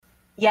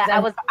Yeah,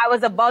 I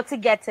was about to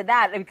get to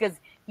that because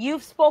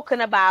you've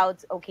spoken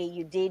about, okay,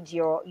 you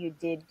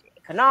did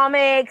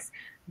economics,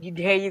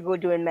 here you go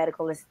doing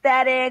medical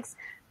aesthetics,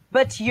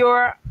 but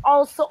you're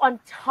also on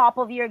top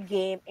of your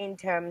game in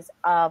terms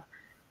of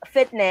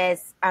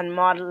fitness and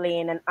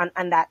modeling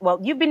and that. Well,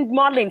 you've been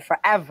modeling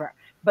forever,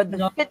 but the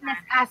No. fitness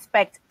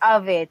aspect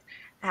of it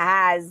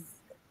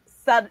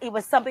it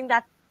was something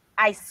that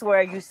I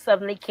swear you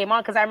suddenly came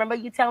on because I remember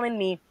you telling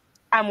me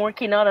I'm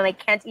working out and I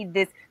can't eat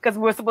this because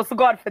we're supposed to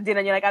go out for dinner.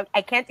 And you're like,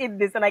 I can't eat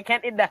this and I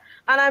can't eat that.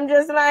 And I'm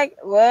just like,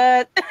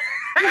 what?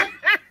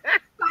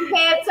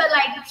 Compared to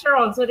like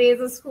Toronto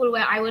days of school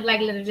where I would like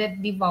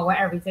legit devour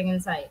everything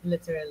inside,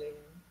 literally.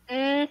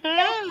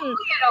 Mm-hmm. You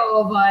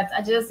know, but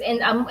I just in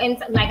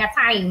like a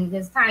time.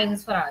 There's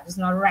times for that. It's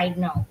not right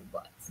now,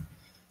 but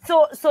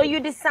So you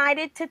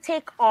decided to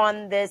take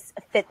on this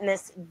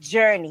fitness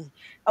journey.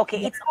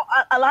 Okay, yeah. it's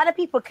a lot of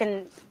people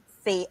can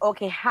say,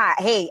 okay,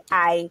 hey,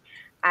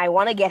 I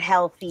want to get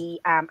healthy.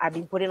 I've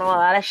been putting on a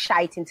lot of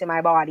shite into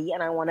my body,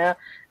 and I want to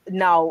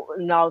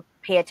now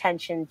pay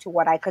attention to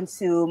what I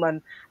consume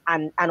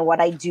and what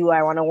I do.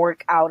 I want to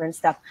work out and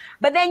stuff.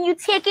 But then you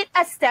take it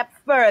a step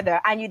further,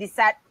 and you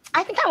decide,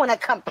 I think I want to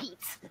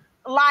compete.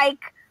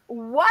 Like,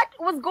 what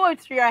was going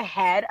through your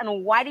head,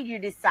 and why did you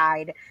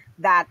decide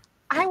that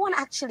I want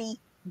to actually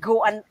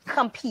go and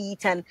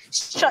compete and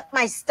shut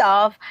my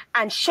stuff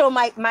and show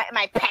my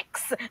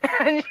pecs?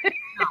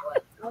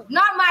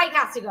 Not my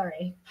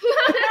category.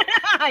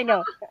 I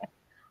know.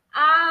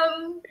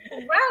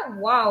 Well,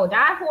 wow,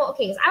 that whole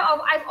okay. So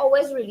I've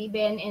always really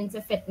been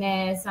into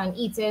fitness and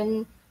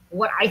eating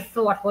what I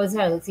thought was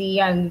healthy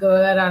and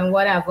good and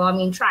whatever. I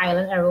mean, trial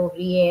and error over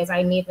the years.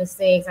 I made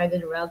mistakes. I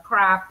did real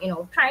crap. You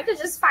know, trying to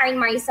just find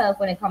myself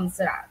when it comes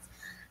to that.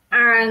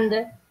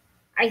 And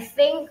I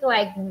think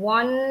like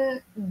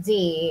one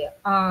day,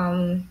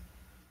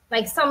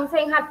 like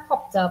something had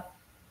popped up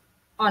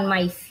on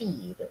my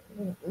feed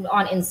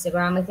on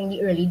Instagram. I think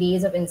the early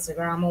days of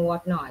Instagram or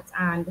whatnot,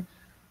 and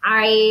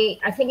I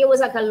think it was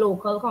like a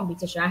local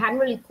competition. I hadn't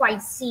really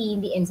quite seen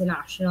the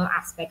international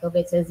aspect of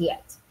it as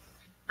yet.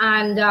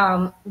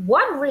 And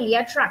what really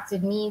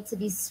attracted me to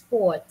the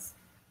sport,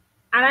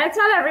 and I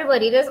tell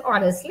everybody this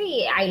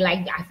honestly,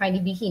 I find the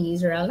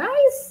bikinis real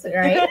nice,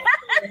 right?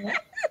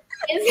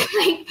 It's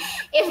like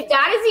if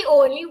that is the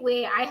only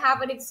way I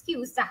have an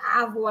excuse to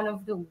have one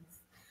of those,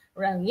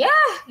 well, yeah,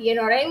 you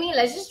know what I mean?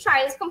 Let's just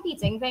try this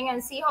competing thing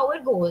and see how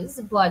it goes.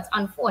 But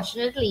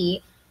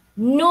unfortunately,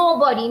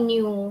 nobody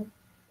knew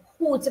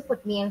who to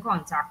put me in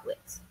contact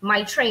with.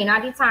 My trainer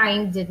at the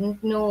time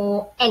didn't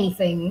know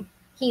anything.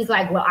 He's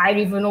like, well, I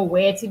don't even know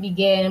where to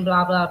begin,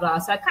 blah, blah, blah.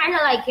 So I kind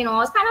of like, I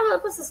was kind of a little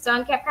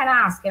persistent, kept kind of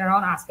asking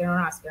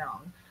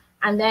around.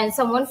 And then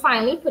someone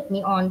finally put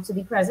me on to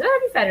the president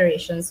of the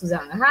federation,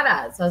 Susanna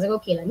Haddad. So I was like,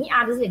 okay, let me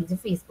add this lady to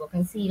Facebook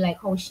and see like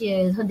how she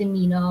is, her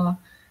demeanor.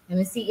 Let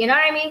me see, you know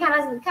what I mean? Kind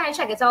of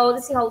check it out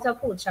to see how to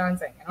approach her and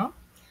thing.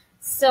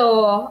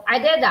 So I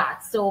did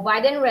that. So, but I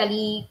didn't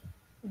really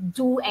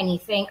do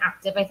anything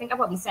active. I think I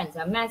probably sent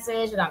her a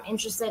message that I'm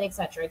interested,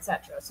 etc.,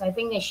 etc. So I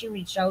think that she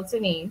reached out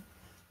to me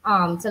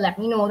to let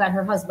me know that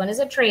her husband is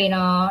a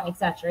trainer,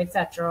 etc.,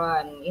 etc.,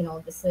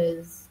 and this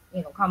is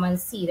come and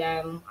see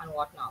them and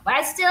whatnot. But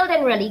I still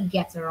didn't really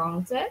get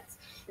around to it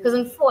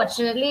because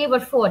fortunately,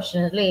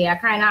 I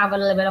kind of have a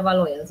little bit of a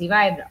loyalty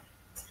vibe now.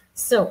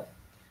 So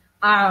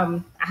I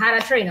had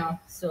a trainer,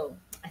 so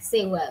I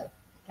say, well,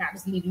 can't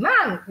just leave the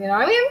man, you know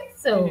what I mean?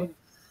 So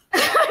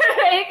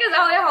because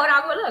how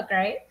that would look,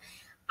 right?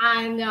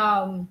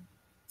 And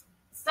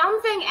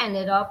something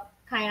ended up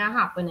kind of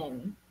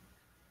happening,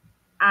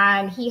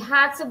 and he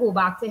had to go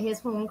back to his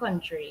home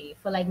country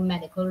for like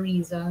medical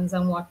reasons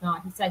and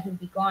whatnot. He said he'd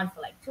be gone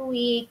for like 2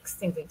 weeks,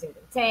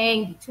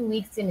 ting. 2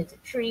 weeks into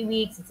 3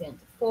 weeks, it's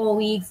into 4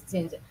 weeks,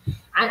 and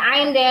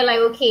I'm there like,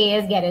 okay,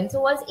 it's getting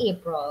towards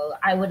April.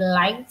 I would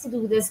like to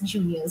do this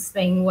juniors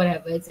thing,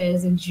 whatever it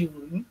is, in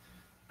June.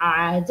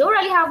 I don't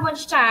really have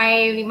much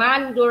time. The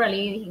man don't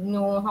really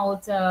know how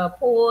to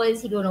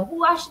pose. He don't know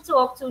who I should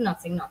talk to.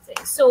 Nothing.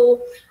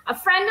 So a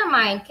friend of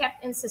mine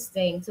kept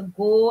insisting to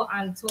go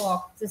and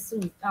talk to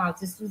Susie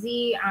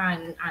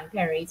and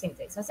Perry. Ting.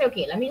 So I said,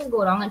 okay, let me just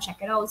go down and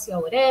check it out, see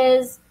how it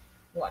is,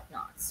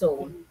 whatnot.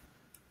 So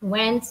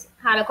went,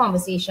 had a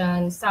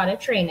conversation,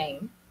 started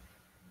training,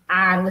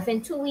 and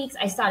within 2 weeks,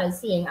 I started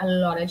seeing a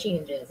lot of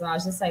changes. And I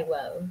was just like,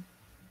 well,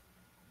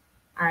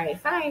 all right,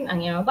 fine. And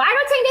but I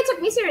don't think they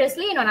took me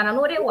seriously, and I don't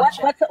know they watch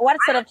it. What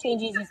sort of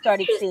changes you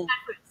started seeing?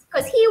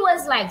 Because he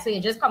was like, so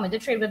you're just coming to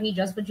train with me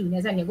just for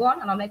juniors and you're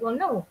gone? And I'm like, well,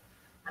 no.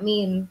 I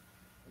mean,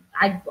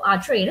 I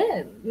train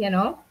him,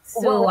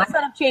 So what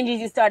sort of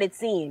changes you started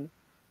seeing?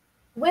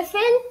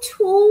 Within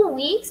 2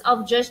 weeks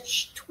of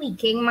just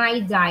tweaking my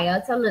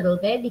diet a little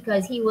bit,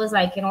 because he was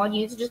like, you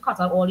need to just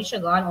cut out all the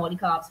sugar and all the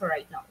carbs for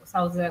right now. So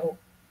I was like, oh,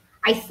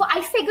 I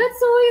figured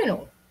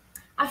so,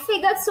 I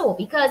figured so,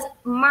 because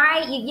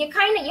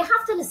you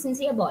have to listen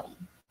to your body,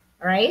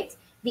 right?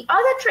 The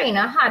other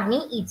trainer had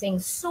me eating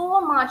so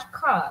much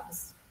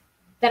carbs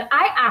that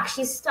I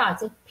actually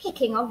started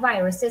picking up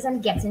viruses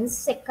and getting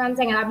sick and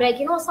thing. And I'd be like,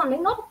 you know,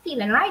 something not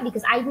feeling right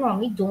because I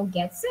normally don't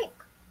get sick.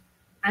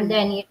 And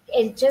then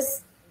it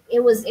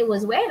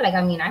was weird. Like,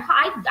 I mean,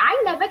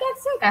 I never get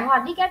sick. I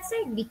hardly get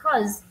sick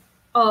because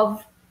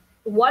of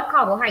what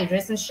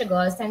carbohydrates and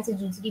sugars tend to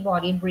do to the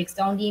body. It breaks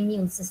down the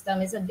immune system.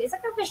 It's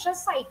like a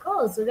vicious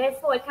cycle. So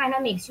therefore, it kind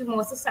of makes you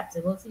more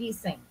susceptible to these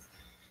things.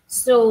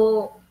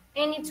 So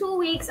in 2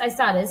 weeks, I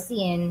started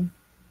seeing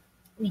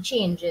the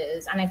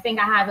changes, and I think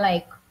I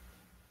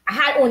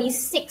had only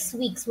 6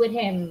 weeks with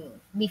him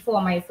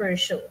before my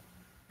first show,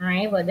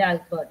 right? But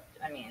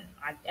I mean,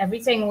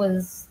 everything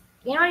was,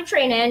 you know, the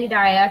training, the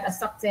diet, I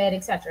sucked it,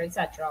 etc.,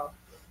 etc.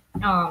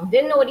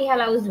 Didn't know what the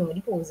hell I was doing with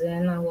the posing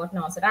and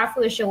whatnot. So that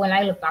first show, when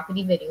I look back at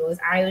the videos,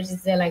 I was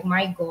just there like,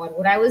 my God,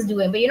 what I was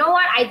doing. But you know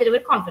what? I did it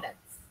with confidence.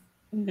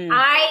 Mm-hmm.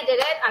 I did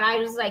it, and I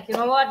was like, you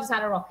know what? Just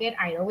had a rocket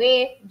either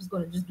way. I'm just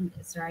gonna just do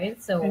this,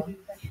 right? So,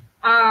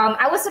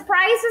 I was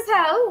surprised as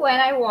hell when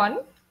I won.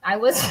 I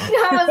was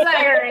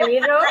like, really, you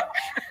know?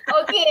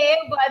 Okay,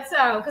 but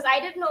because I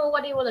didn't know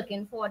what they were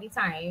looking for at the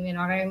time, you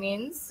know what I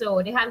mean?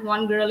 So they had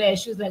one girl there,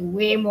 she was like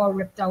way more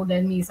ripped out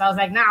than me. So I was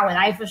like, nah, well,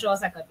 I for sure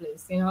second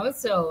place, you know?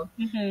 So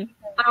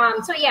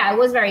so yeah, I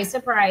was very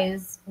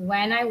surprised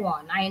when I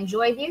won. I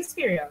enjoyed the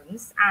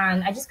experience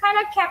and I just kind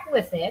of kept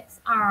with it.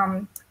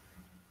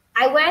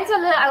 I went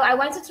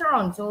to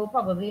Toronto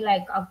probably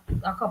like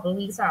a couple of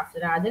weeks after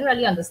that. I didn't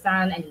really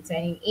understand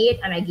anything. Ate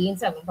and I gained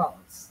 7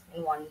 pounds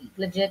in 1 week.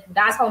 Legit,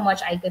 that's how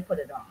much I could put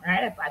it on,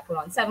 right? I put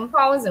on 7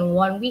 pounds in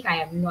 1 week. I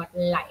am not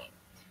lying.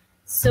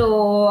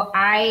 So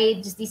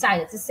I just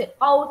decided to sit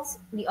out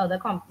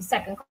the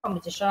second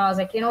competition. I was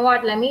like, you know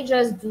what? Let me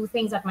just do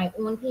things at my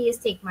own pace,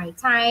 take my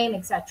time,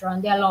 etc.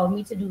 And they allowed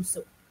me to do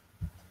so.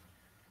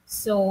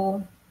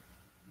 So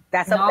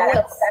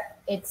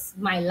it's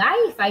my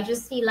life. I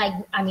just feel like,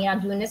 I mean, I'm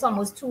doing this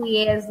almost 2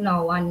 years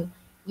now, and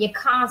you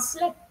can't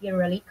slip. You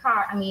really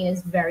can't. I mean,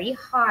 it's very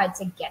hard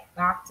to get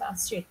back to a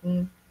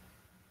certain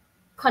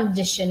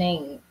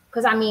conditioning.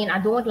 Because, I mean, I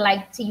don't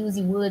like to use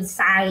the word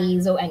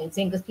size or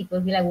anything because people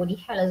will be like, what the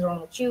hell is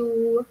wrong with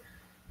you?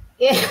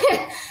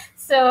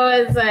 So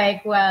it's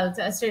like, well,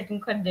 to a certain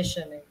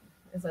conditioning.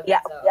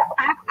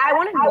 I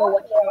want to know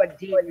what your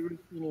daily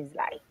routine is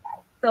like.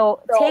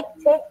 So take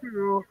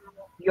through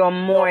your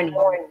morning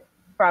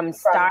from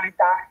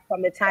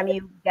the time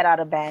you get out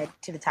of bed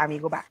to the time you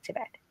go back to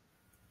bed.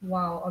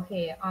 Wow.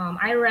 Okay.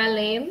 I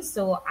rally,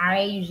 so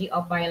I usually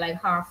up by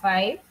like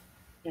 5:30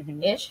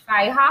 ish.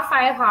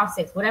 5:30, 5:30,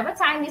 6. Whatever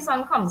time the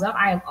sun comes up,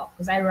 I am up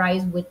because I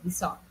rise with the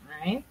sun.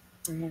 Right.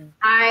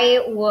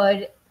 I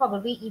would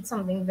probably eat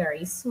something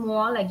very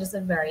small, like just a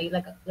very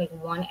like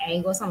 1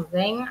 egg or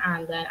something,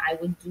 and then I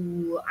would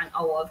do an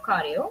hour of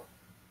cardio.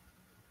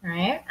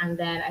 Right, and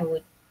then I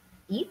would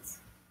eat.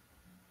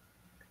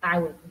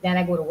 Then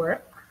I go to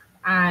work.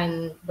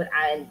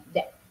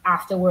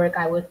 After work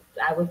I would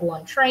go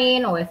on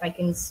train, or if I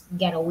can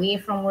get away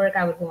from work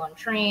I would go on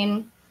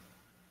train,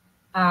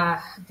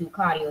 do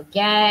cardio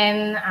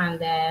again, and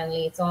then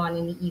later on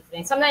in the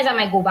evening sometimes I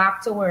might go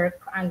back to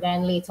work, and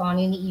then later on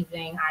in the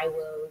evening I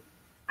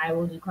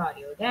will do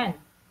cardio again.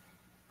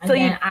 And so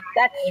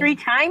that's 3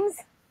 times?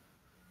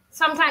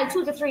 Sometimes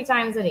 2 to 3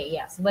 times a day,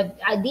 yes. But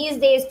these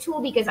days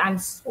 2, because I'm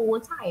so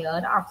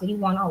tired after the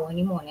 1 hour in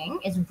the morning.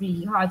 It's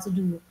really hard to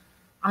do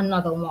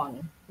another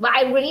one. But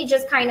I really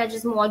just kind of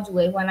just more do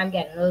it when I'm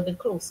getting a little bit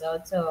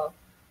closer to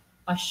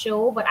a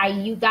show. But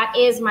that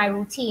is my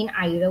routine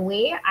either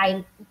way.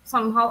 I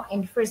somehow,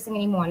 in first thing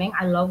in the morning,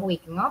 I love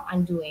waking up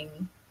and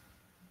doing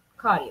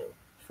cardio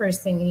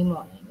first thing in the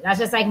morning. That's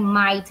just like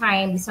my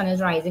time. The sun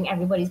is rising.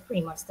 Everybody's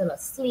pretty much still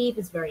asleep.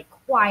 It's very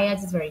quiet.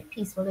 It's very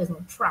peaceful. There's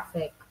no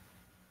traffic.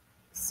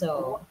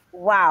 So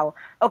wow.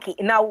 Okay.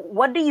 Now,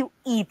 what do you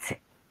eat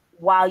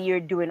while you're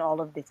doing all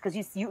of this? Because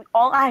you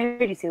all I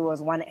heard you say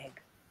was 1 egg.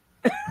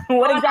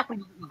 What exactly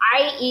do you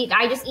eat?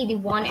 I just eat the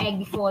 1 egg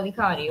before the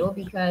cardio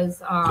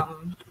because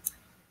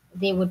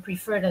they would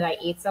prefer that I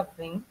eat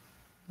something,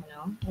 you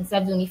know,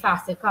 instead of doing the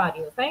fasted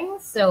cardio thing.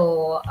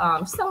 So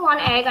just 1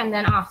 egg, and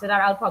then after that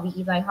I'll probably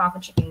eat like half a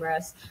chicken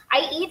breast.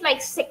 I eat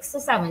like 6 to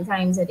 7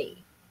 times a day.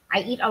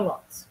 I eat a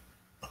lot.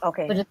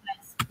 Okay. But just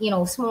you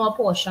know, small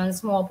portion,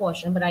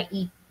 but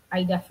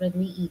I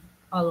definitely eat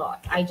a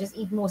lot. I just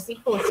eat mostly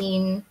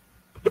protein,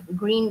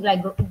 green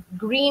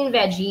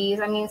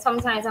veggies. I mean,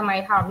 sometimes I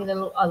might have a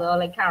little other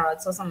like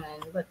carrots or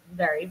something, but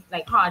very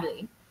like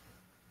hardly.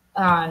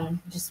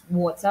 Just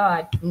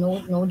water,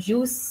 no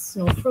juice,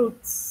 no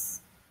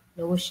fruits,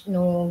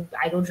 no.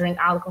 I don't drink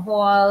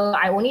alcohol.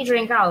 I only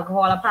drink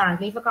alcohol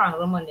apparently for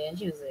Carnival Monday and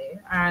Tuesday,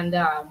 and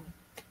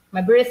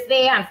my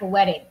birthday and for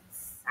weddings.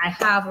 I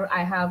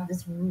have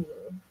this rule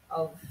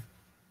of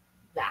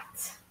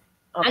that.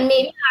 Okay. And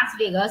maybe Las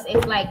Vegas,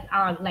 if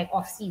like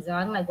off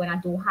season, like when I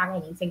don't have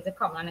anything to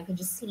come and I could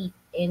just sleep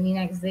in the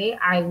next day,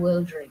 I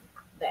will drink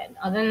then.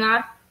 Other than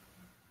that,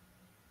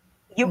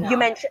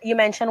 you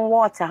mentioned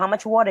water. How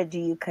much water do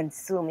you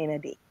consume in a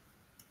day?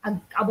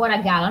 About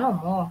a gallon or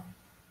more.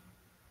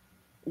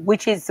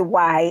 Which is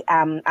why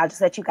I'll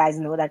just let you guys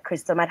know that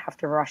Crystal might have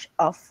to rush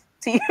off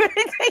to, to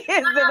use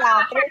the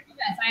bathroom.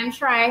 I'm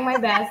trying my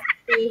best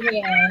to stay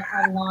here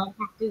and not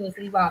have to go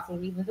to the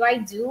bathroom, even though I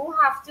do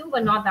have to,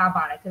 but not that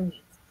bad. I can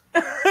wait.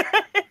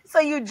 So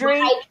you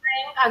drink? But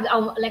I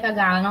drink like a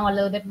gallon or a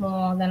little bit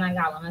more than a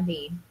gallon a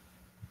day.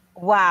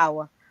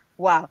 Wow.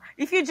 Wow.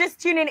 If you're just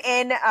tuning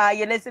in,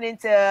 you're listening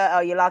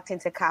to, you're locked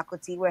into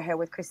Kakoti. We're here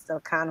with Crystal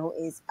Khan, who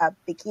is a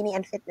bikini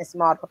and fitness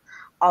model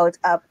out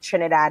of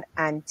Trinidad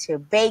and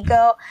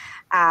Tobago.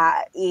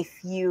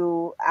 If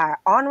you are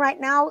on right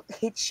now,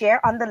 hit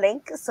share on the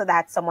link so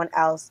that someone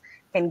else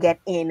can get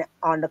in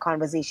on the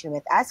conversation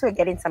with us. We're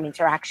getting some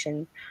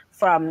interaction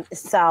from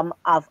some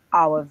of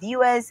our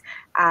viewers.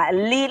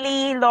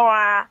 Lily,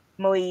 Laura,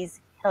 Moise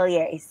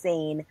Hillier is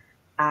saying,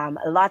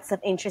 lots of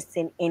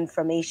interesting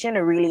information.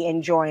 Really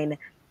enjoying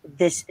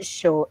this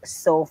show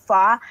so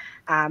far.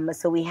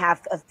 So we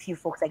have a few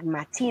folks like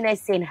Martina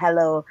is saying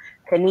hello.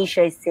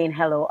 Kanisha is saying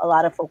hello. A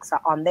lot of folks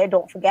are on there.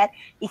 Don't forget,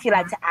 if you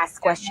like to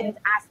ask questions,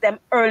 ask them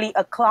early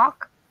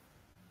o'clock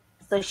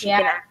so she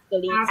can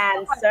actually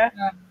answer.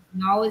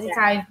 Now is the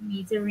time for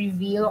me to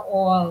reveal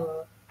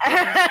all.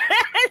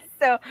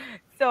 So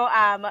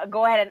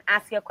go ahead and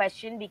ask your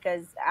question,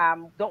 because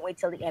don't wait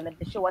till the end of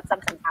the show. What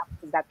sometimes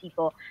happens is that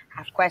people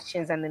have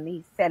questions and then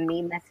they send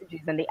me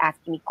messages and they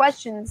ask me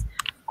questions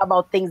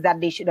about things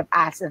that they should have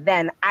asked.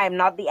 Then I am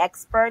not the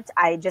expert.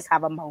 I just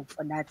have a mouth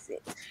and that's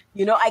it.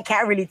 You know, I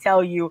can't really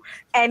tell you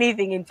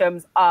anything in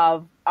terms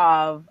of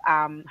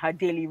her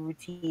daily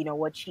routine or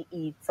what she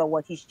eats or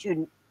what she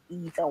shouldn't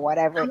eat or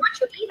whatever. And what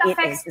you eat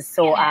affects it is.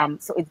 So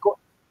it's go.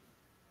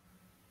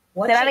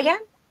 Say that again.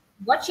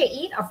 What you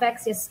eat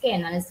affects your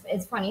skin, and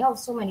it's funny how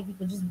so many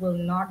people just will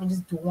not, they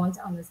just don't want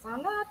to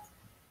understand that.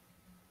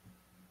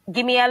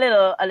 Give me a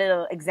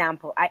little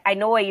example. I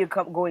know where you're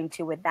going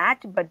to with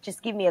that, but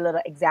just give me a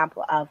little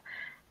example of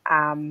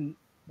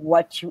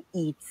what you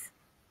eat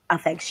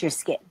affects your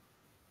skin.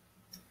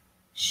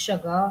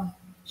 Sugar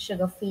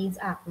feeds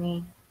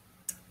acne.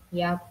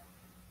 Yep,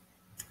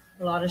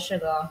 a lot of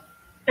sugar.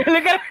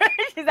 Look at her.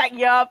 She's like,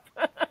 yup.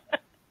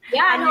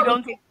 Yeah, and you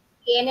don't think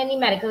in any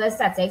medical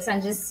aesthetics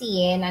and just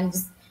seeing and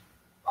just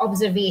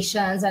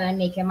observations and I'm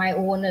making my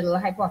own little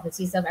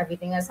hypotheses of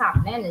everything that's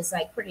happening. It's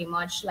like pretty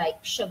much like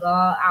sugar,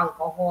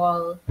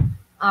 alcohol,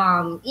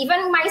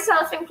 even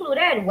myself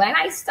included. When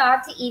I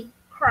start to eat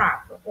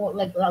crap or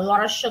like a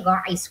lot of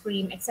sugar, ice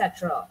cream,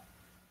 etc.,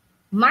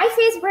 my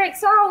face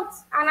breaks out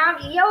and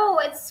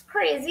it's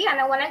crazy. And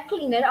then when I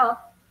clean it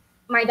up,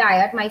 my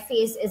diet, my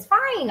face is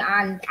fine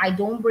and I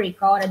don't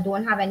break out. I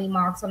don't have any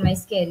marks on my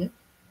skin.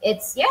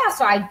 It's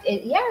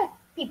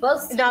people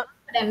see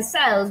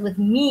themselves with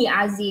me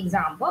as the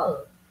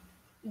example.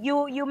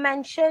 You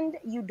mentioned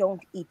you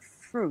don't eat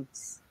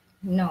fruits.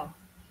 No.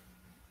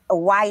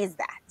 Why is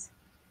that?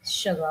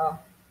 Sugar.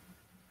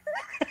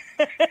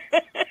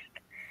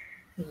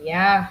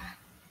 Yeah.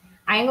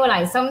 I ain't gonna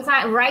lie.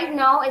 Sometimes right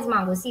now it's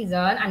mango season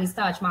and the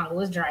starch mango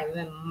is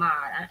driving me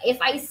mad. And if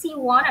I see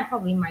one, I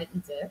probably might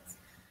eat it.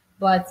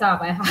 But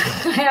I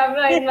have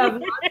like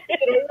not that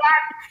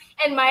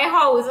in my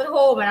house at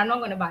home, and I'm not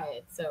gonna buy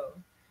it. So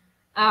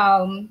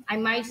I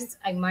might just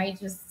have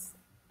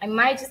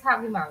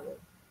the mango.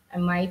 I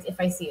might if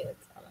I see it.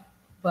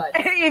 But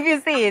if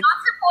you see it, I'm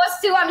not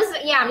supposed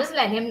to. I'm just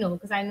letting him know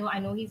because I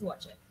know he's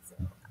watching. So.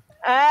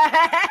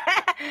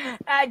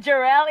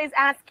 Jarell is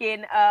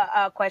asking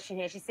a question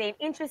here. She's saying,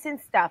 interesting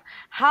stuff.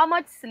 How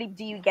much sleep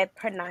do you get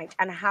per night,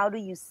 and how do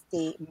you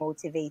stay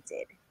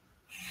motivated?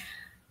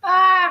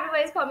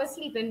 Everybody's called me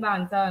sleeping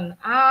Banton.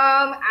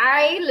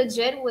 I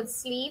legit would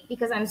sleep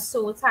because I'm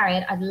so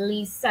tired at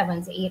least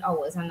 7 to 8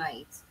 hours a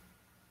night.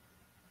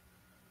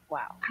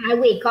 Wow. And I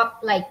wake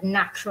up like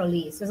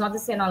naturally. So it's not to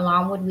say an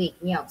alarm would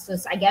wake me up. So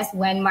I guess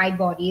when my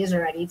body is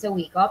ready to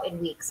wake up, it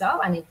wakes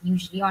up, and it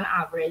usually on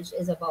average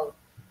is about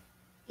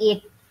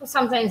 8,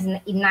 sometimes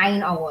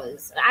 9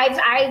 hours.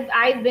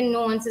 I've been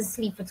known to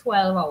sleep for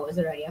 12 hours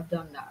already. I've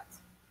done that.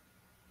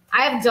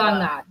 I've done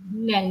that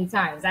many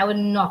times. I would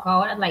knock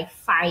out at like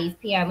 5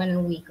 p.m. and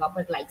then wake up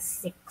at like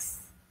 6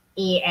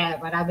 a.m.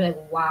 And I'd be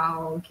like,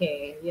 wow,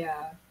 okay,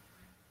 yeah.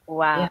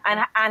 Wow.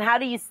 Yeah. And how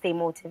do you stay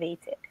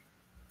motivated?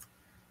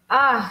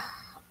 I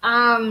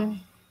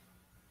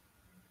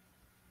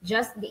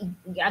guess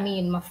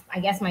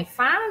my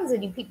fans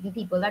and the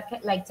people that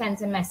like tend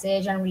to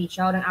message and reach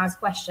out and ask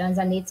questions,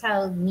 and they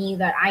tell me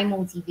that I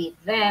motivate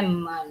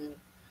them, and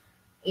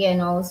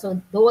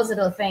so those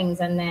little things.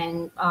 And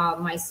then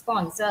my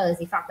sponsors,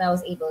 the fact that I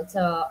was able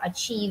to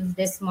achieve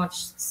this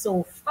much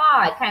so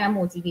far, it kind of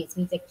motivates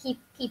me to keep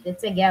it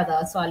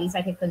together, so at least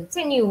I can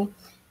continue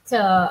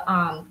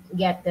to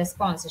get the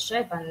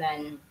sponsorship. And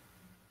then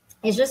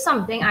it's just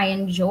something I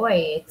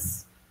enjoy.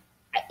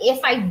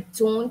 If I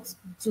don't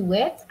do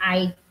it,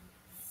 I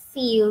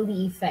feel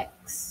the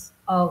effects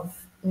of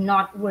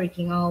not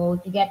working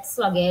out. You get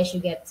sluggish, you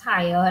get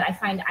tired. I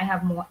find I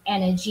have more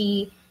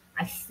energy.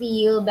 I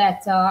feel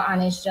better,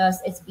 and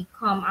it's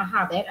become a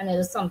habit, and it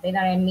is something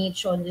that I made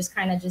sure to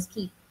just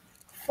keep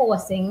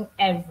forcing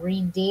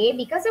every day,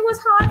 because it was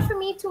hard for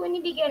me too in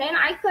the beginning.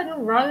 I couldn't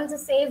run to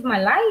save my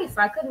life.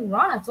 I couldn't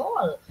run at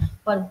all.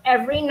 But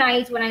every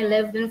night when I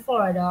lived in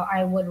Florida,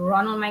 I would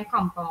run on my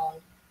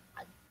compound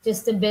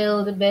just to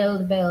build to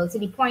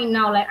the point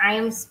now like I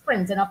am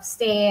sprinting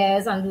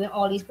upstairs and doing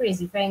all these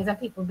crazy things, and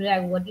people be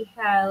like, what the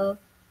hell?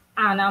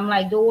 And I'm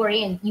like, don't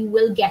worry, and you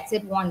will get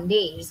it one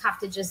day. You just have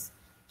to just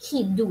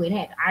keep doing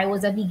it. I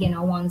was a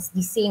beginner once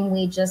the same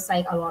way, just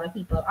like a lot of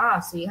people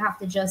are. So you have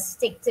to just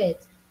stick to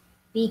it,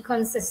 be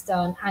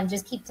consistent, and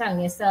just keep telling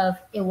yourself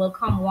it will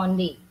come one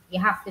day. You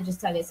have to just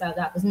tell yourself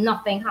that, because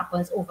nothing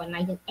happens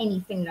overnight in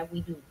anything that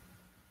we do.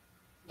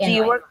 Do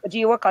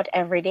you work out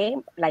every day,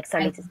 like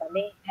Sunday to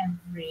Sunday?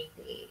 Every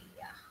day,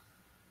 yeah.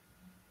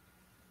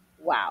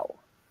 Wow.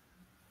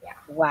 Yeah.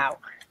 Wow.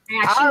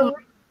 I actually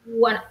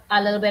want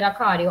a little bit of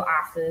cardio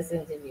after this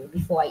interview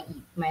before I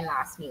eat my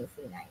last meal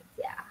for the night.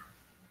 Yeah.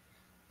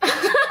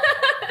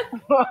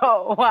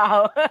 Oh,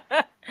 wow.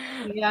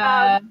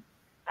 Yeah.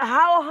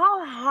 How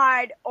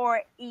hard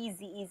or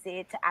easy is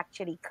it to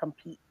actually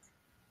compete?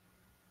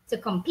 To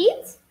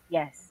compete?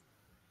 Yes.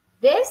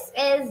 This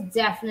is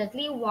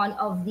definitely one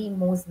of the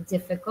most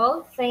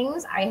difficult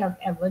things I have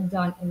ever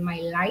done in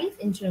my life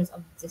in terms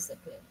of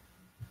discipline.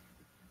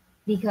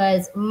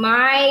 Because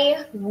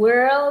my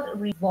world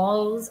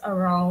revolves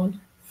around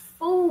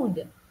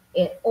food.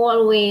 It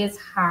always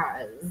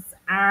has.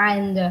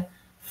 And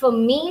for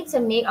me to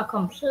make a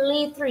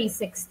complete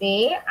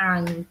 360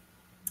 and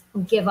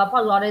give up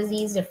a lot of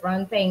these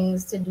different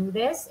things to do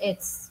this,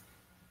 it's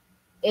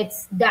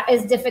that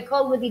is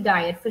difficult with the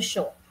diet for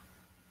sure.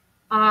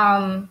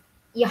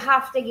 You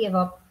have to give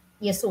up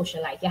your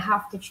social life. You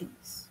have to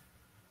choose.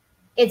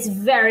 It's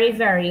very,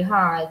 very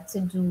hard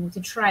to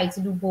try to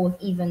do both,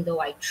 even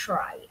though I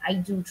try. I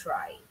do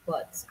try,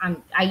 but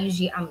I'm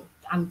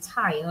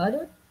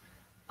tired.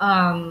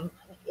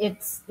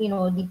 It's,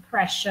 the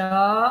pressure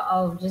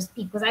of just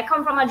people, because I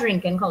come from a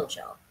drinking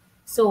culture.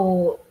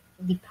 So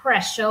the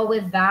pressure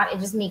with that, it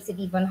just makes it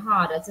even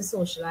harder to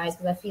socialize,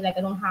 because I feel like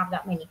I don't have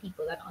that many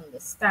people that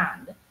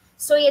understand.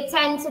 So you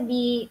tend to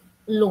be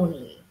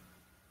lonely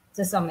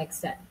to some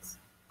extent,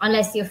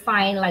 unless you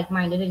find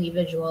like-minded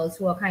individuals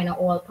who are kind of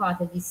all part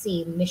of the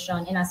same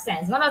mission in a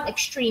sense, not as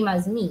extreme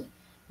as me,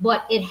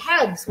 but it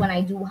helps when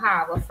I do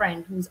have a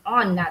friend who's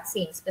on that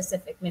same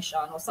specific mission,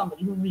 or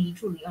somebody who really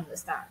truly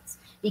understands.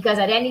 Because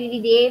at the end of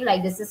the day,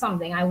 like, this is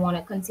something I want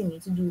to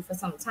continue to do for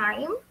some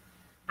time,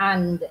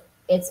 and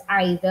it's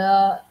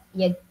either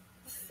you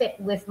fit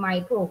with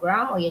my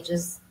program or you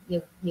just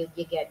you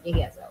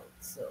get out.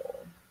 So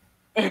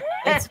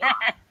it's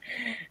hard.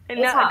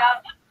 It's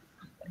hard.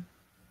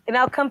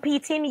 Now,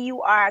 competing,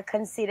 you are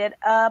considered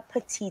a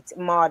petite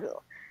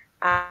model.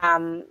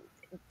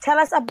 Tell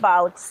us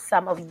about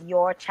some of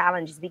your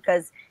challenges,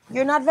 because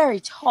you're not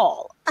very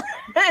tall.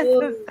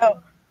 So,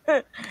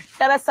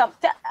 tell us some.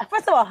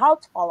 First of all, how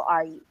tall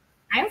are you?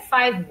 I'm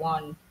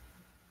 5'1".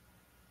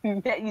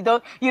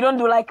 You don't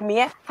do like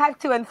me,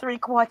 5'2" and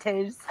 3/4.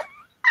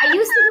 I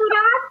used to do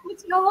that,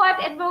 but you know what?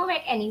 It don't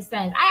make any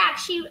sense.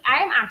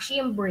 I'm actually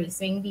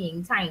embracing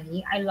being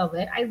tiny. I love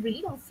it. I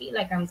really don't feel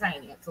like I'm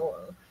tiny at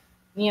all.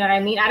 You know what I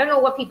mean? I don't know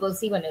what people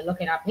see when they're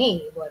looking at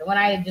me, but when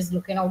I just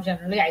looking out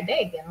generally, I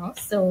dig,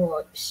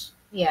 So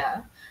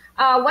yeah.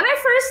 When I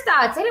first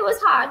started, it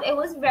was hard. It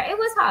was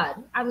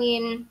hard. I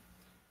mean,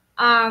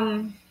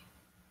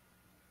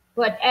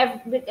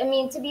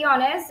 to be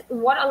honest,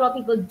 what a lot of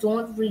people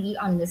don't really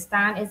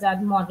understand is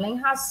that modeling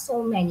has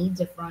so many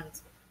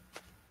different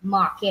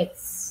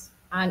markets,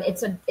 and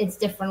it's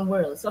different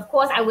worlds. So of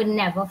course, I would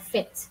never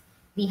fit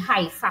the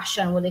high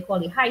fashion, what they call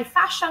the high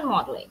fashion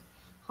modeling.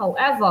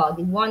 However,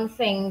 the one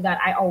thing that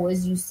I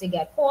always used to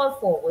get called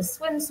for was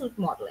swimsuit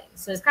modeling.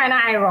 So it's kind of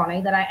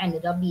ironic that I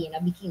ended up being a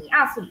bikini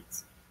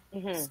athlete.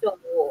 Mm-hmm. So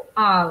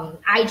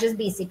I just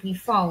basically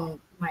found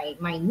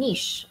my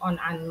niche on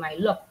my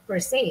look per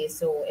se.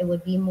 So it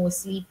would be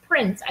mostly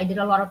print. I did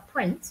a lot of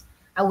print.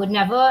 I did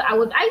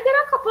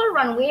a couple of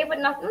runway, but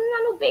not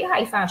no big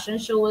high fashion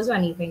shows or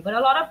anything, but a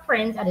lot of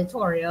print,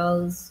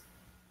 editorials,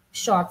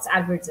 shots,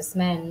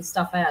 advertisements,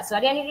 stuff like that. So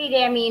at the end of the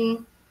day, I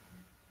mean,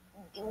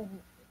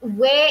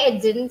 where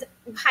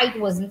height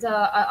wasn't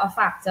a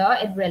factor,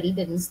 it really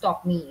didn't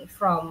stop me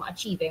from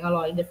achieving a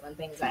lot of different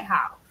things I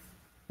have.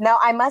 Now,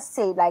 I must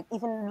say, like,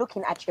 even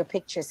looking at your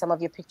pictures, some of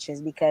your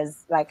pictures,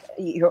 because like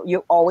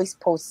you always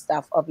post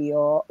stuff of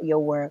your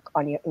work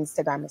on your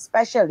Instagram,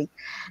 especially,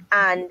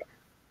 and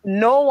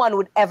no one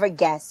would ever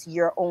guess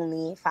you're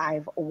only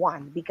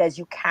 5'1", because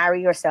you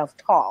carry yourself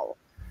tall.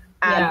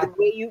 And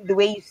the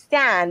way you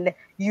stand,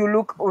 you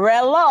look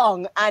real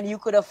long, and you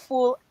could have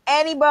fooled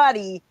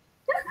anybody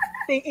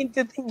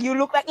into you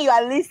look like you're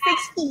at least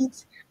 6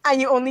 feet and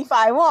you're only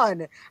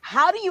 5'1".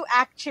 How are you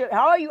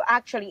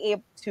actually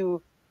able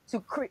to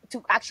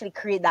actually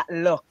create that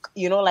look?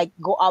 Like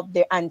go out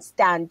there and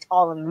stand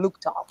tall and look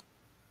tall.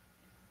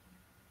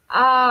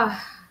 Or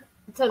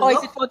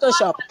is it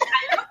Photoshop?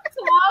 I look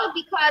tall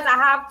because I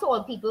have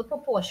tall people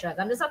proportions.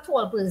 I'm just a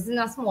tall person,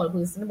 a small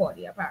person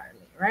body,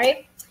 apparently,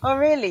 right? Oh,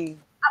 really?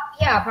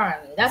 Yeah,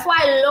 apparently. That's why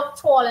I look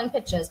tall in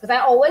pictures, because I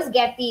always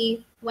get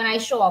when I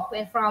show up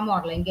for a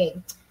modeling gig,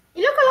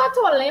 you look a lot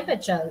taller in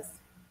pictures.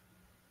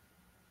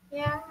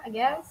 Yeah, I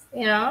guess,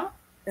 you know.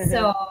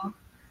 So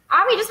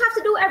we just have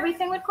to do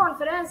everything with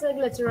confidence, like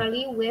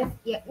literally with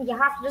you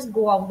have to just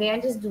go out there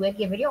and just do it,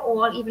 give it your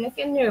all, even if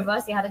you're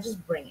nervous, you have to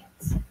just bring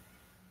it.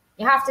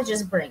 You have to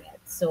just bring it.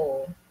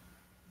 So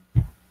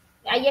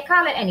you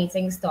can't let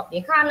anything stop.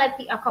 You can't let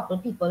a couple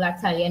people that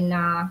tell you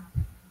nah,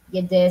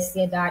 you're this,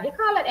 you're that. You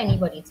can't let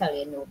anybody tell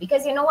you no.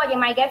 Because you know what? You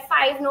might get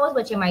 5 no's,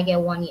 but you might get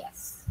 1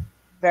 yes.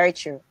 Very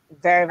true.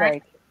 Very, Right? very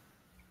true.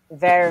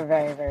 Very,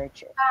 very, very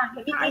true.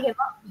 You can't give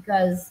up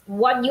because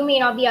what you may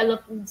not be a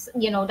look,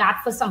 you know,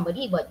 that for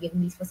somebody, but you can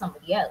be for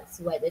somebody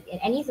else, whether in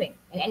anything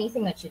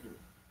that you do.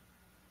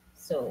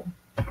 So,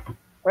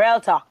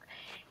 Real talk.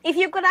 If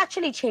you could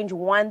actually change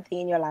one thing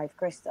in your life,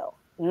 Crystal,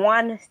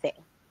 one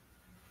thing,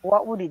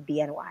 what would it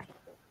be and why?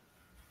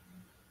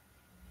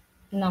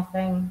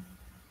 nothing,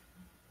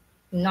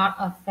 not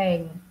a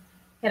thing.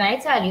 Can I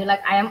tell you,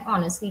 like, I am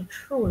honestly,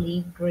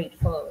 truly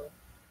grateful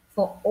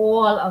for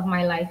all of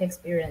my life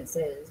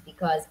experiences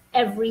because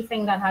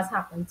everything that has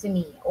happened to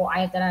me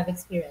that I've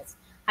experienced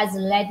has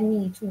led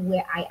me to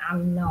where I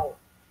am now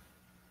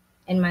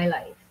in my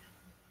life.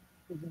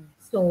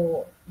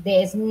 So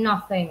there's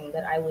nothing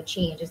that I would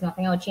change. There's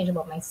nothing I would change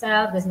about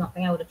myself. There's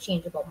nothing I would have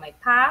changed about my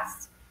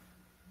past.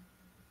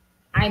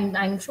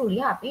 I'm truly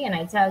happy, and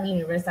I tell the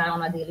universe that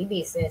on a daily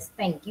basis.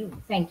 Thank you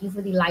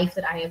for the life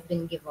that I have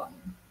been given.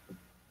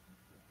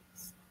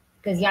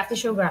 Because you have to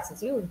show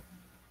gratitude.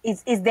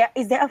 Is there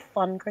a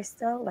fun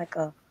Crystal? Like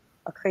a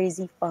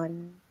crazy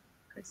fun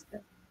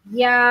Crystal?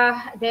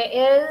 Yeah, there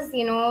is,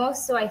 you know.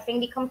 So I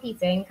think the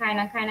competing kind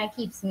of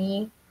keeps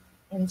me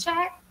in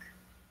check.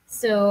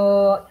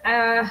 So,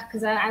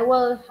 because I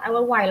will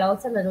while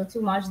out a little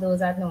too much. Those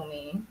that know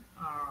me,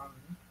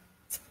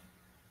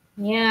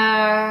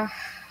 yeah,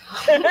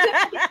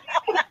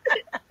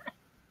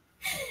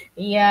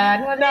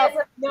 yeah. No, No,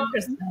 there's a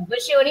Kristen,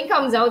 but she only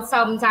comes out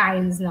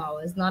sometimes now.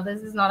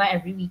 This is not a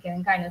every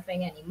weekend kind of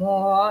thing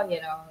anymore,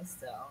 you know.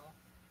 So,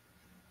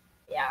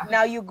 yeah.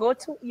 now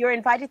you're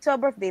invited to a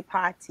birthday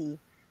party.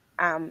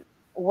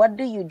 What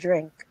do you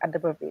drink at the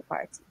birthday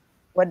party?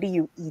 What do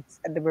you eat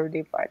at the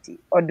birthday party?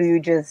 Or do you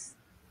just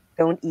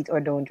don't eat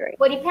or don't drink?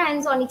 But it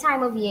depends on the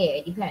time of year.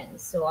 It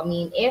depends. So, I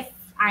mean, if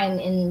I'm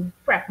in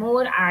prep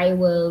mode, I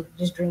will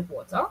just drink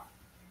water.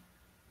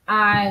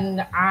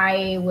 And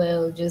I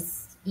will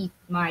just eat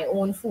my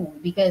own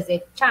food because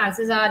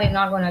chances are they're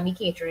not going to be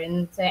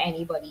catering to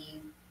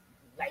anybody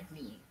like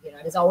me. You know,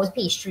 there's always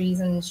pastries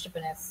and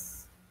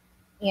strippiness,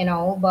 you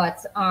know.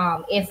 But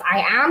if I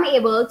am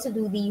able to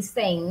do these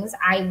things,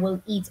 I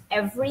will eat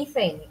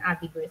everything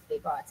at the birthday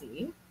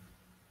party,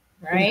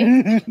 right?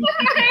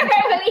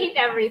 I will eat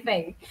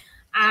everything.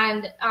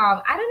 And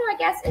I don't know, I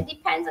guess it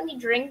depends on the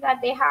drink that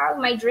they have.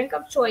 My drink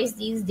of choice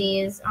these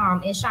days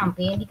is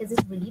champagne because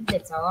it's really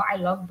bitter. I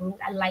love brut.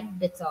 I like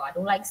bitter. I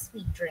don't like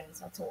sweet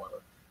drinks at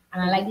all.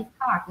 And I like the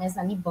tartness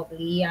and the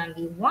bubbly and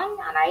the one.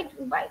 And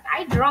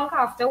I drunk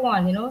after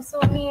one, you know.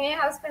 So I mean, it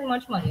has spent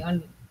much money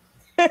on me.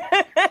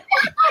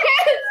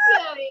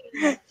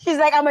 She's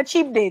like, I'm a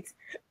cheap date.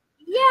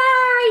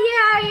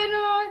 Yeah, you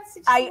know.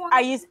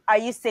 Are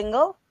you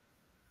single?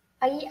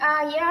 Yeah,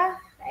 I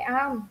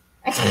am.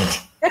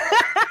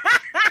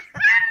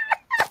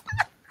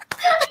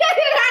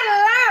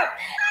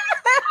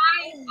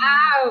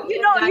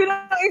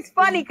 It's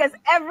funny because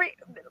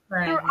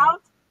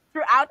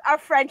throughout our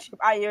friendship,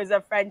 our years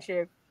of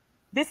friendship,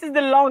 this is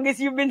the longest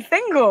you've been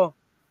single.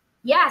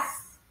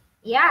 Yes.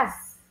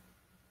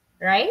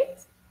 Right?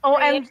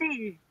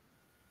 OMG.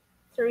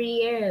 3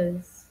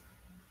 years.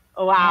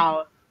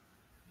 Wow.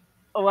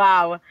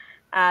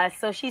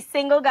 So she's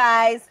single,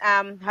 guys.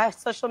 Her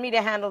social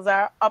media handles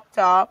are up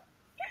top.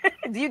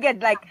 Do you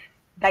get like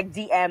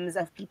DMs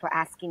of people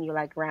asking you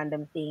like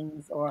random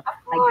things or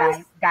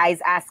like guys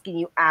asking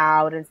you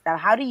out and stuff?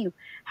 How do you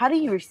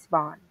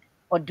respond,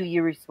 or do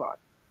you respond?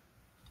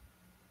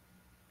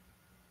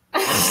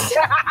 If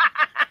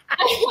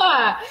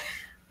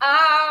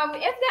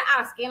they're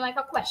asking like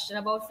a question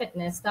about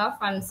fitness stuff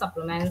and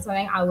supplements, I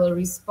think I will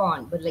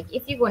respond. But like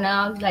if you're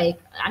gonna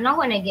I'm not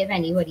gonna give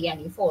anybody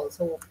any false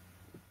hope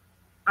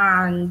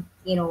and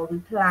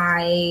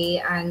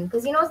reply, and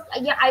because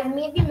I've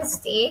made the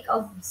mistake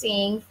of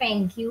saying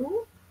thank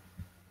you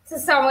to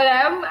some of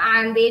them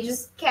and they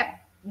just kept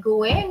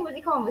going with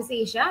the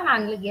conversation,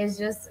 and like it's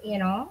just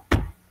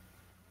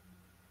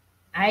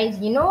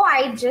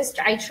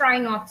I try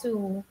not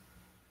to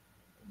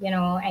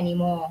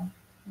anymore,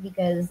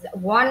 because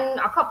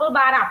a couple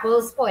bad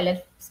apples spoil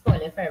it for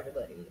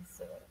everybody.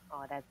 So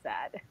oh, that's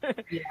sad.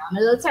 yeah, I'm a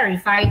little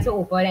terrified to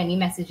open any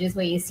messages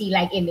where you see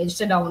like image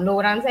to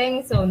download and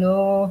things. So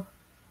no.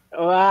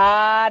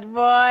 What,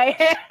 boy?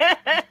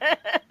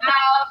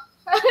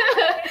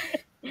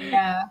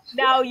 Yeah.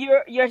 Now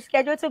you're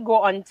scheduled to go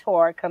on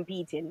tour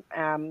competing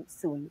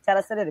soon. Tell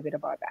us a little bit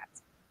about that.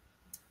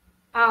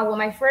 Well,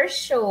 my first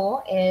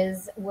show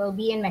will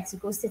be in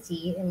Mexico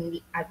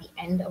City at the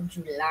end of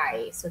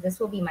July. So this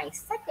will be my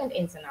second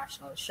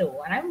international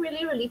show, and I'm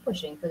really, really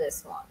pushing for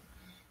this one.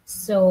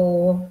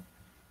 So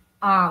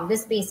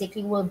this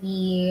basically will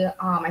be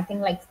I think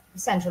like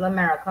Central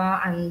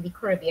America and the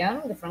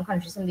Caribbean, different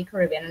countries from the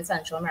Caribbean and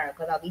Central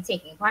America that'll be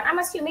taking part. I'm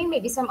assuming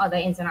maybe some other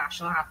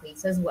international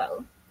athletes as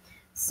well.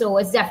 So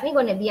it's definitely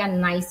going to be a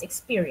nice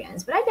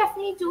experience. But I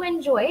definitely do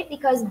enjoy it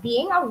because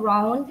being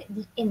around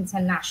the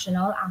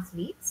international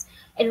athletes,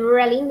 it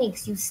really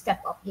makes you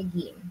step up your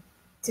game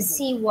to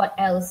see what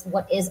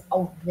is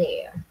out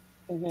there.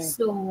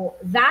 So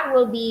that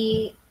will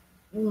be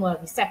the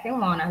second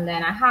one, and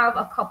then I have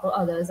a couple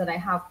others that I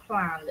have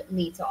planned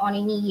later on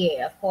in the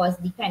year, of course,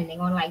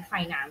 depending on like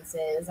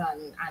finances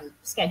and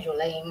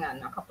scheduling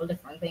and a couple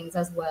different things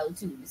as well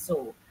too.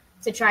 So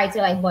to try to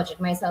like budget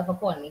myself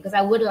accordingly, because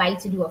I would like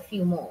to do a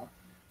few more.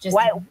 Just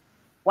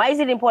why is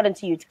it important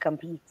to you to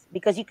compete?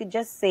 Because you could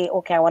just say,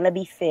 okay, I want to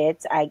be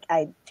fit.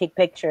 I take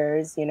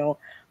pictures, you know.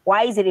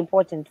 Why is it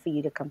important for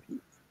you to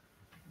compete?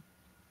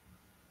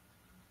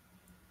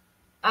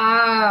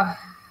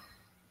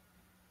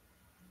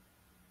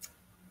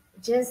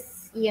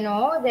 Just, you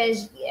know,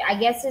 I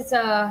guess it's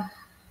I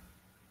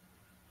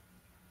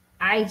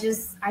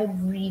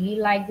really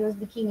like those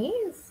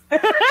bikinis. I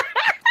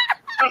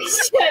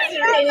just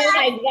really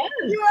like them.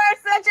 You are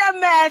such a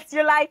mess.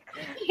 You're like,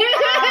 you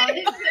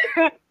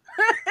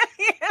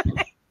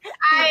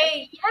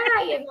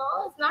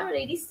know, it's not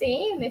really the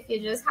same if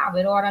you just have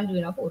it on and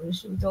doing a photo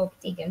shoot or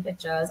taking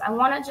pictures. I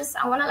wanna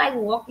like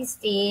walk the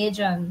stage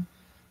and,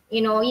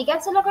 you know, you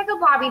get to look like a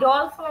Barbie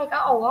doll for like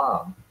an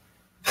hour.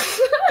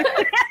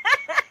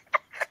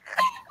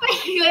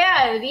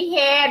 Yeah, the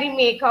hair, the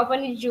makeup,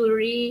 and the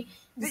jewelry.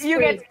 You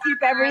get to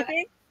keep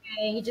everything.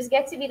 And you just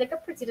get to be like a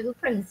pretty little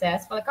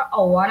princess for like an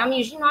hour. And I'm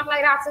usually not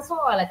like that at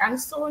all. Like I'm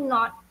so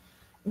not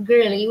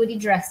girly with the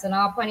dressing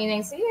up and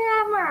anything. So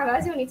yeah, man,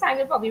 that's the only time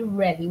you probably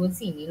really would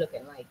see me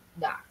looking like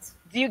that.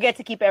 Do you get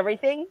to keep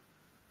everything?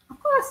 Of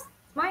course,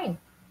 it's mine.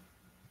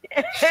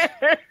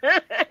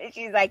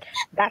 She's like,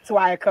 that's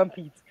why I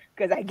compete,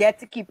 because I get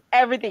to keep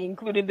everything,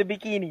 including the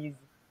bikinis.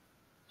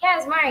 Yeah,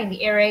 it's mine.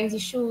 The earrings, the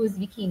shoes,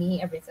 the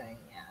bikini, everything.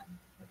 Yeah.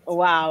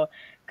 Wow.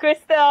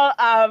 Crystal,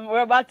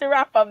 we're about to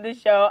wrap up the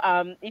show.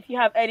 If you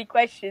have any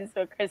questions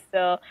for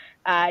Crystal,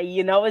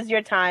 you know it's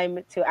your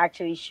time to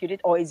actually shoot it,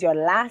 or is your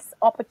last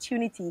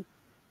opportunity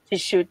to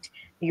shoot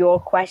your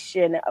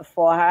question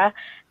for her.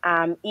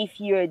 If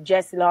you're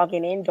just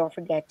logging in, don't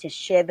forget to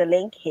share the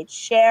link, hit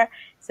share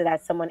so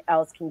that someone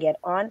else can get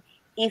on.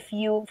 If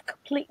you've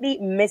completely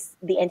missed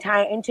the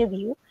entire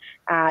interview,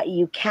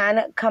 you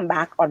can come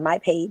back on my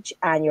page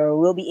and you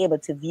will be able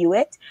to view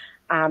it.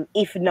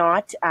 If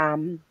not,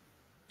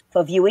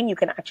 for viewing, you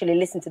can actually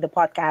listen to the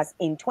podcast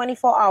in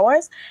 24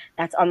 hours.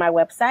 That's on my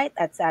website.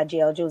 That's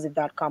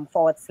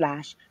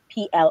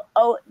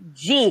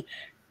jljoseph.com/PLOG.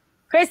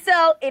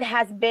 Crystal, it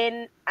has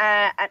been,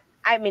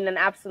 an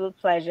absolute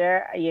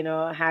pleasure, you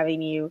know,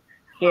 having you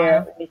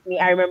here with me.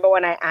 I remember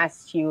when I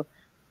asked you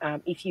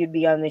if you'd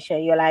be on the show,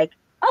 you're like,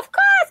 of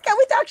course, can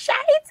we talk shit?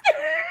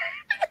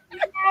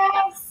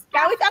 Yes.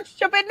 Can we talk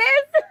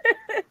stupidness?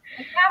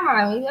 Yeah,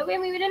 man.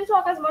 We didn't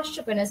talk as much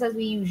stupidness as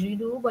we usually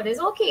do, but it's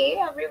okay.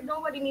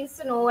 Nobody needs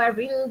to know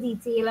every little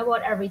detail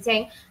about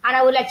everything. And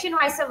I would let you know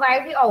I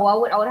survived the hour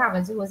without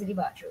having to go to the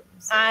bathroom.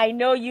 So. I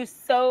know you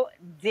so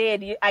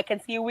did. I can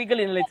see you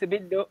wiggling a little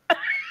bit, though.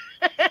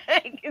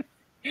 I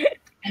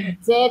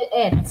did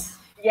it.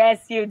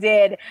 Yes, you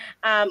did.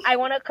 I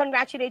want to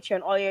congratulate you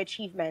on all your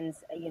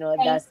achievements, you know,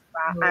 thus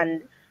far.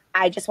 And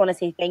I just want to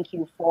say thank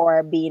you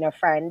for being a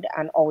friend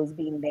and always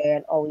being there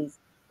and always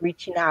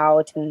reaching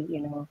out. And,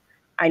 you know,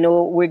 I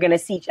know we're going to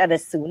see each other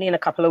soon in a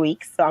couple of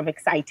weeks. So I'm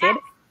excited.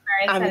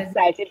 I'm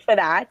excited for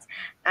that.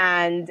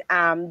 And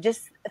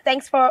just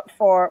thanks for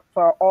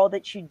all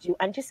that you do,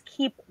 and just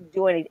keep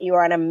doing it. You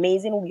are an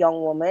amazing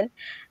young woman.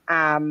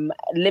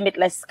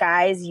 Limitless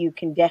skies. You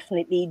can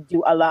definitely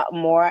do a lot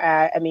more.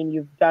 I mean,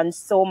 you've done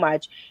so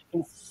much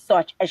in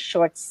such a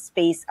short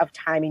space of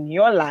time in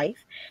your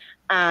life.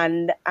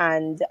 And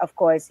of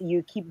course,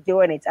 you keep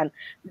doing it. And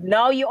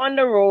now you're on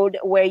the road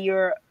where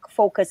your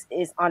focus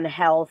is on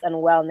health and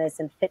wellness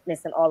and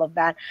fitness and all of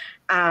that.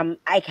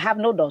 I have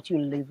no doubt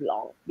you'll live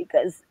long,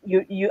 because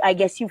you I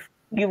guess you've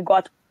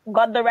got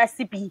the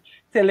recipe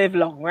to live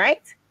long,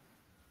 right?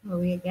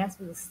 Well, I guess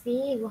we'll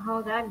see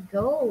how that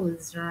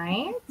goes,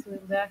 right? We'll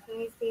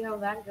definitely see how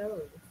that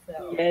goes.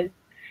 So. Yes.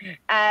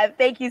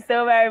 Thank you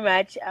so very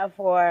much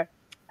for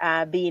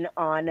being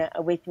on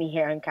with me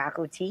here on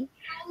Kako Tea.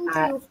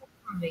 Thank you for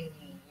having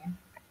me.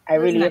 It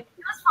was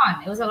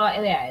fun. It was a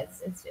lot. Yeah,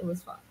 it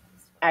was fun.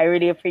 I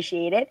really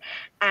appreciate it.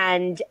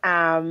 And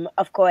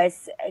of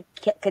course,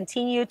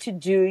 continue to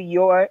do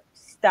your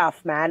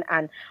stuff, man.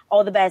 And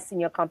all the best in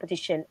your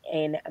competition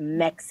in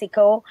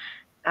Mexico.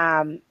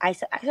 I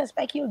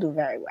suspect you'll do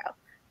very well.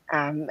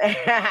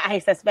 I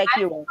suspect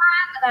you will.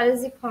 That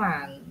is the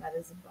plan.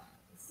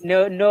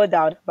 No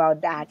doubt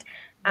about that.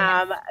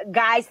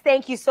 Guys,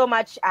 thank you so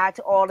much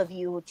to all of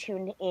you who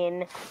tuned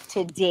in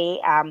today.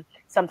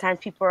 Sometimes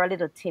people are a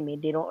little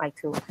timid. They don't like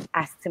to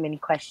ask too many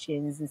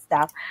questions and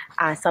stuff.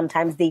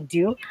 Sometimes they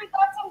do. We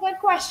got some good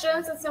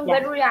questions and some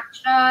good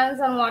reactions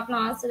and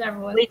whatnot. So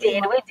everyone, we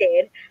did.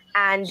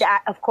 And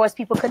of course,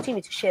 people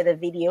continue to share the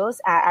videos.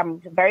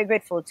 I'm very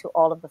grateful to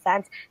all of the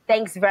fans.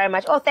 Thanks very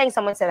much. Oh, thanks.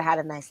 Someone said I had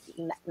a nice,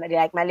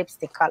 like my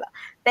lipstick color.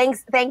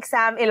 Thanks,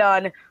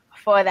 Elon,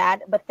 for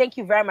that. But thank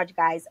you very much,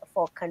 guys,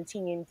 for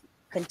continuing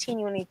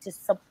to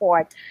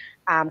support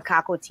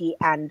Kakoti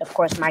and, of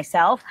course,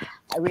 myself.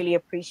 I really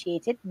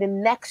appreciate it. The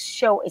next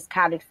show is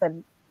counted for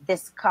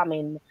this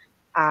coming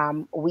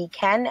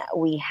weekend.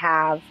 We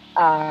have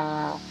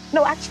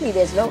no, actually,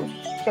 there's no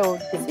show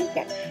this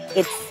weekend.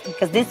 It's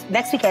because this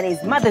next weekend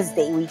is Mother's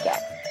Day weekend.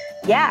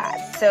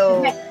 Yeah,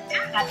 so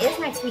that is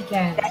next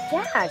weekend.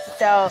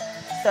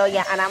 So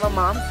yeah, and I'm a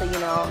mom, so you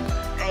know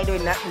I ain't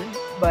doing nothing,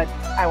 but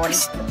I want to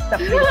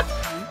stuff.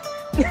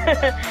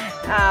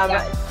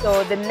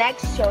 So the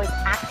next show is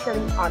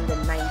actually on the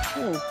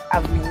 19th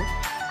of May,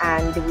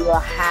 and we will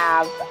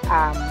have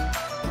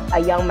a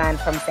young man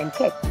from St.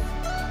 Kitts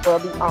will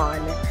be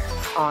on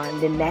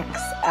the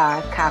next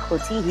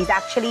Kakoti. He's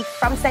actually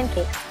from St.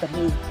 Kitts, but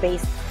he's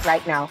based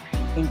right now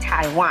in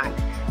Taiwan.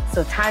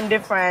 So time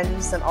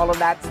difference and all of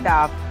that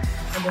stuff.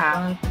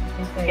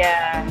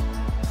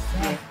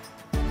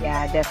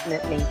 Yeah,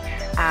 definitely.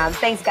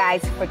 Thanks,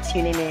 guys, for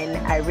tuning in.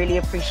 I really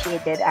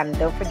appreciate it. And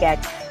don't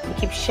forget to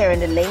keep sharing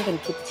the link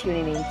and keep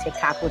tuning in to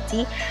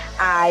Kakoti.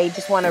 I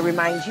just want to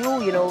remind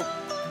you, you know,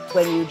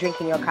 when you're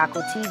drinking your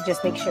Kakoti,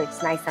 just make sure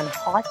it's nice and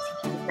hot.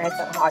 Keep it nice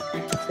and hot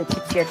so it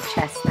keeps your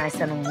chest nice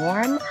and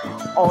warm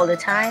all the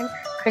time.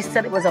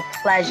 Crystal, it was a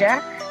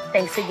pleasure.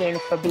 Thanks again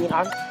for being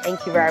on.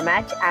 Thank you very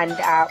much. And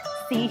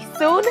see you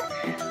soon.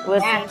 We'll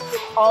see you.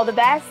 All the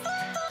best.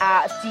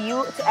 To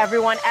you, to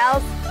everyone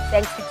else.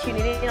 Thanks for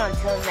tuning in.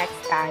 Until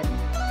next time.